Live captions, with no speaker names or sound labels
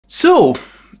So,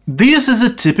 this is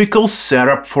a typical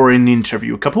setup for an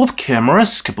interview. A couple of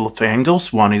cameras, couple of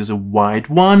angles. One is a wide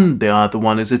one, the other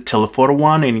one is a telephoto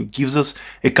one, and it gives us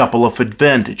a couple of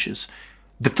advantages.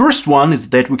 The first one is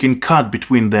that we can cut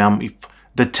between them if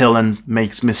the talent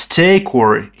makes mistake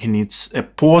or he needs a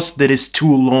pause that is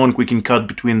too long. We can cut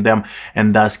between them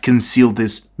and thus conceal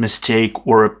this mistake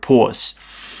or a pause.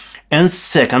 And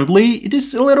secondly, it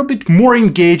is a little bit more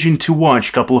engaging to watch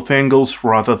a couple of angles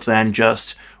rather than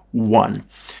just one.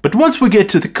 But once we get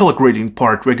to the color grading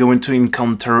part, we're going to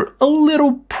encounter a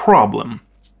little problem.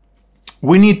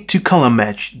 We need to color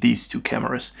match these two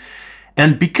cameras.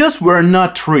 And because we're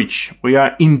not rich, we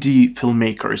are indie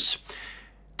filmmakers,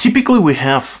 typically we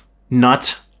have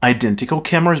not identical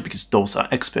cameras because those are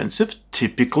expensive.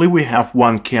 Typically we have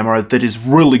one camera that is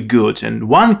really good and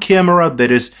one camera that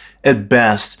is at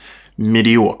best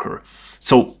mediocre.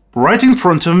 So right in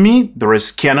front of me there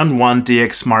is Canon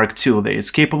 1DX Mark II that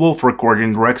is capable of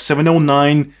recording Rec.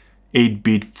 709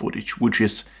 8-bit footage, which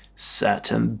is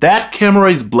set. And that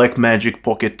camera is Blackmagic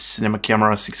Pocket Cinema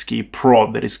Camera 6K Pro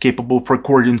that is capable of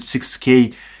recording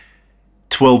 6K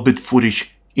 12-bit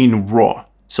footage in RAW.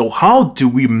 So how do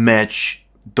we match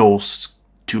those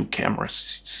two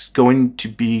cameras? It's going to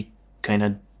be kind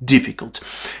of difficult.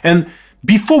 And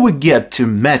before we get to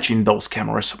matching those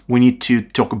cameras, we need to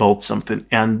talk about something,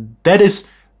 and that is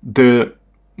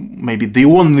maybe the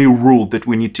only rule that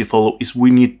we need to follow is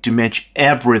we need to match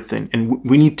everything, and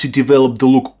we need to develop the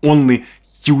look only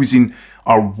using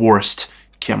our worst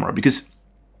camera, because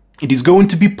it is going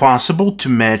to be possible to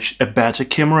match a better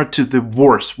camera to the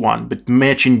worst one, but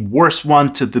matching worst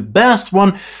one to the best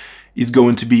one is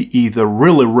going to be either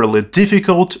really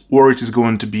difficult or it is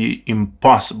going to be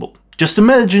impossible. Just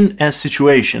imagine a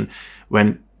situation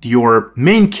when your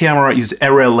main camera is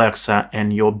Arri Alexa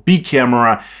and your B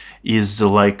camera is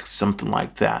like something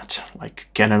like that, like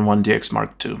Canon 1DX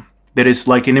Mark II. That is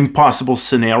like an impossible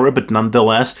scenario, but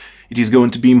nonetheless, it is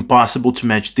going to be impossible to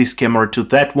match this camera to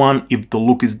that one if the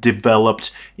look is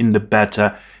developed in the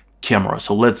better camera.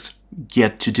 So let's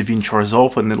get to DaVinci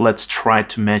Resolve and let's try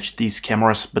to match these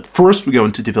cameras. But first, we're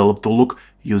going to develop the look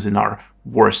using our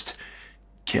worst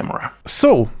camera.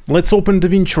 So let's open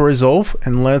DaVinci Resolve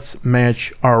and let's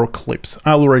match our clips.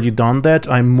 I already done that.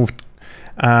 I moved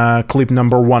clip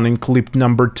number 1 and clip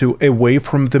number 2 away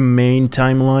from the main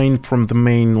timeline, from the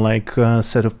main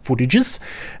set of footages,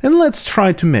 and let's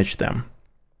try to match them.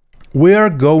 We are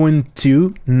going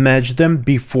to match them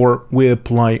before we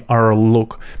apply our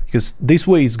look, because this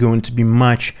way is going to be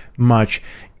much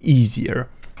easier.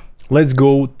 Let's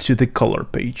go to the color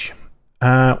page.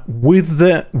 With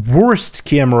the worst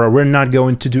camera, we're not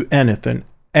going to do anything.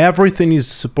 Everything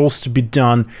is supposed to be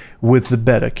done with the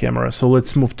better camera. So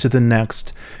let's move to the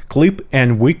next clip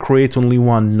and we create only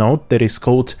one node that is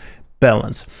called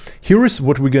balance. Here is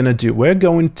what we're gonna do. We're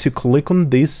going to click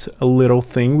on this little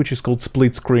thing which is called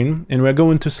split screen, and we're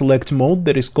going to select mode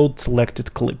that is called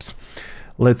selected clips.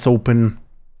 Let's open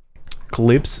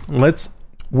clips.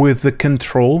 With the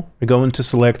control, we're going to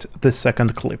select the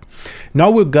second clip.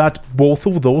 Now we've got both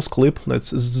of those clips. Let's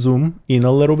zoom in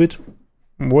a little bit.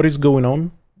 What is going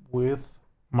on with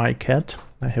my cat?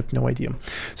 I have no idea.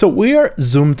 So we are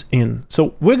zoomed in.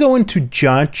 So we're going to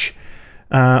judge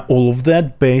all of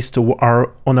that based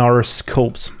on our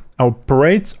scopes, our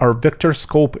parades, our vector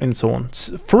scope, and so on.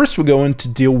 First, we're going to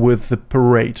deal with the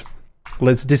parade.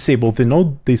 Let's disable the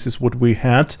node. This is what we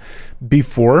had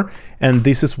before, and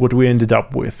this is what we ended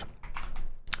up with.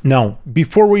 Now,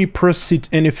 before we proceed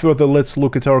any further, let's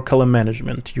look at our color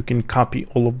management. You can copy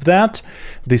all of that.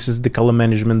 This is the color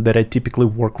management that I typically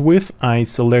work with. I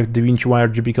select DaVinci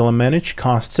RGB Color Manage,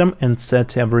 Custom, and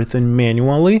set everything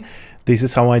manually. This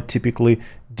is how I typically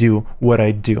do what I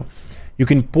do. You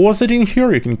can pause it in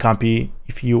here, you can copy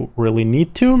if you really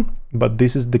need to, but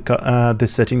this is the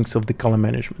settings of the color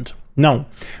management. Now,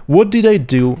 what did I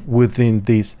do within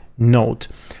this node?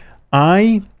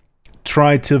 I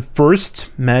try to first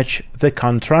match the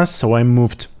contrast, so I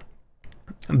moved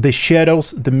the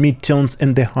shadows, the midtones,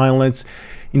 and the highlights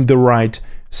in the right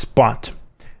spot.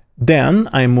 Then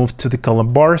I moved to the color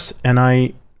bars and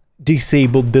I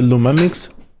disabled the Luma Mix.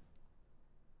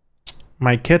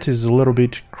 My cat is a little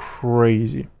bit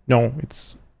crazy. No,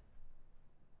 it's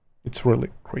really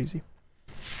crazy.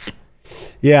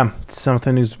 Yeah,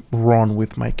 something is wrong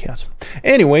with my cat.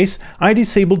 Anyways, I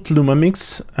disabled Luma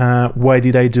Mix. Why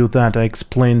did I do that? I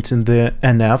explained in the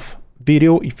NF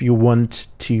video. If you want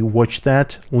to watch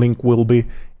that, link will be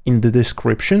in the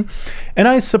description. And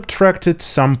I subtracted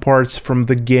some parts from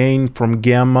the gain, from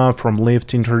gamma, from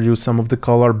lift, introduced some of the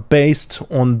color based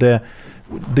on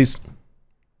this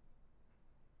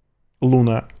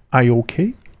Luna. Are you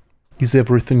okay? Is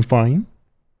everything fine?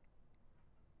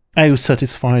 Are you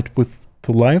satisfied with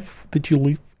the life that you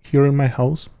live here in my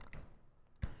house?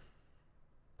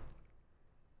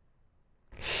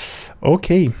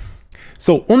 Okay.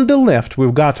 So on the left,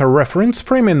 we've got our reference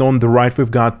frame, and on the right, we've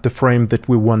got the frame that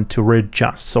we want to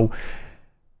readjust. So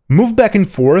move back and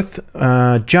forth,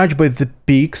 judge by the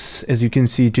peaks. As you can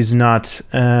see, it is not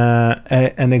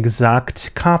an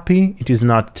exact copy. It is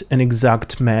not an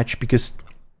exact match, because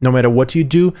no matter what you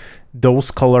do, those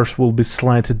colors will be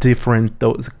slightly different.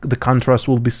 The contrast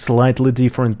will be slightly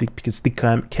different because the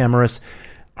cameras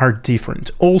are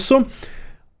different. Also,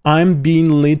 I'm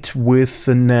being lit with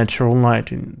the natural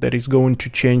lighting that is going to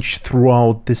change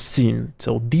throughout the scene.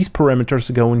 So these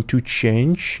parameters are going to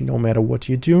change no matter what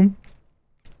you do.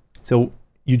 So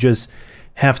you just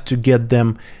have to get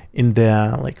them in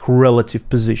their relative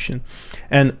position.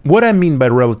 And what I mean by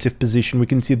relative position, we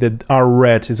can see that our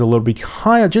red is a little bit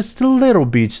higher, just a little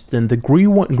bit, than the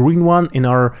green one, and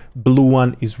our blue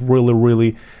one is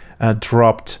really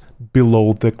dropped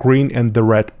below the green and the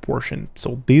red portion.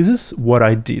 So this is what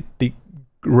I did. The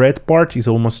red part is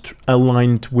almost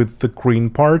aligned with the green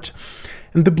part,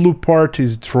 and the blue part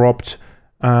is dropped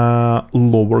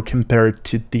lower compared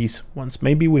to these ones.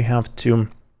 Maybe we have to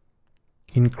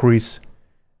increase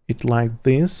it like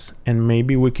this, and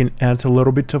maybe we can add a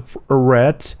little bit of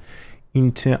red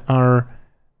into our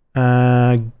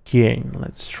gain.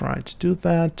 Let's try to do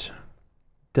that.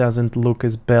 Doesn't look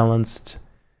as balanced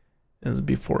as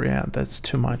before. Yeah, that's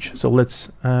too much. So let's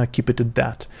keep it at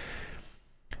that.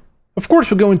 Of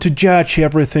course, we're going to judge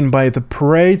everything by the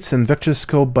parades and vector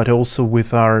scope, but also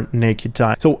with our naked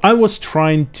eye. So I was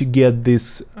trying to get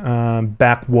this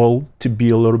back wall to be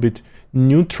a little bit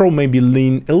neutral, maybe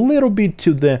lean a little bit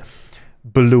to the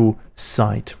blue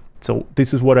side. So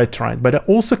this is what I tried, but I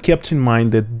also kept in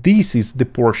mind that this is the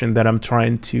portion that I'm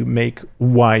trying to make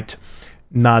white,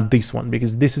 not this one,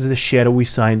 because this is the shadowy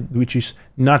side, which is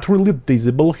not really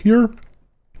visible here.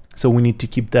 So we need to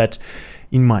keep that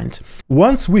in mind.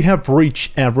 Once we have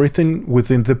reached everything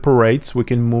within the parades, we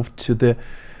can move to the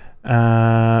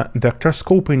vector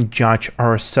scope and judge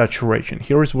our saturation.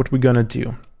 Here is what we're gonna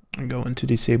do. I'm going to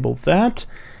disable that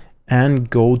and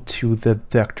go to the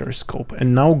vector scope,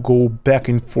 and now go back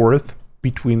and forth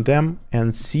between them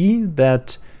and see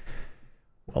that,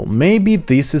 well, maybe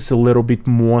this is a little bit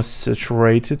more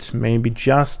saturated, maybe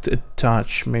just a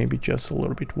touch, maybe just a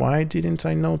little bit. Why didn't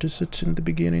I notice it in the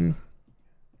beginning?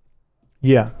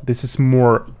 Yeah, this is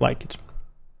more like it.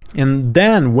 And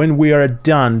then when we are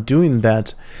done doing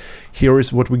that, here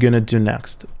is what we're gonna do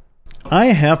next. I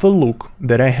have a look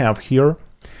that I have here,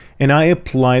 and I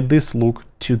applied this look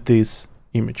to this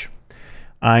image.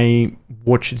 I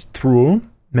watched it through,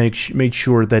 made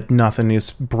sure that nothing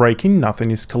is breaking, nothing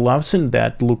is collapsing,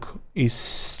 that look is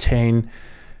staying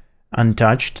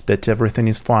untouched, that everything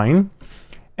is fine.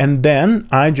 And then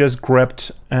I just grabbed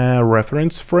a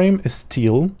reference frame, a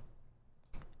still,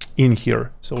 in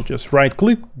here. So just right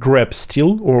click, grab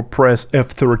still, or press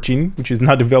F13, which is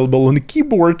not available on the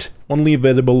keyboard, only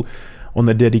available on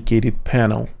a dedicated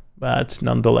panel. But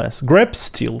nonetheless, grab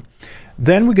still.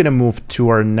 Then we're gonna move to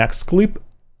our next clip,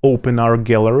 open our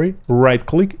gallery, right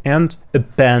click, and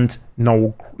append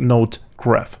node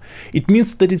graph. It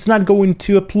means that it's not going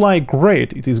to apply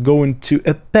grade, it is going to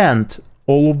append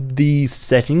all of these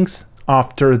settings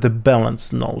after the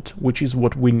balance node, which is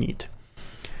what we need.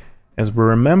 As we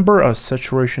remember, our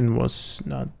saturation was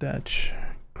not that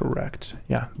correct.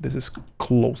 Yeah, this is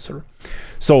closer.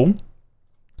 So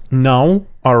now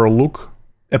our look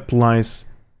applies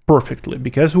perfectly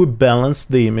because we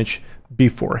balanced the image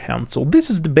beforehand. So this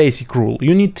is the basic rule.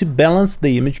 You need to balance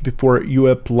the image before you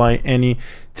apply any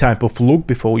type of look.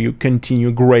 Before you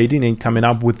continue grading and coming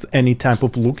up with any type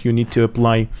of look, you need to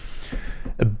apply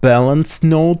a balance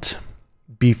node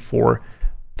before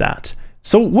that.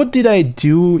 So what did I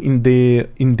do in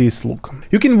this look?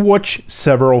 You can watch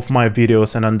several of my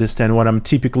videos and understand what I'm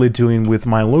typically doing with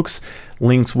my looks.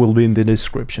 Links will be in the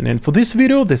description. And for this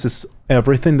video, this is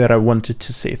everything that I wanted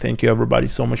to say. Thank you everybody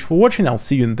so much for watching. I'll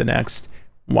see you in the next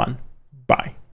one. Bye.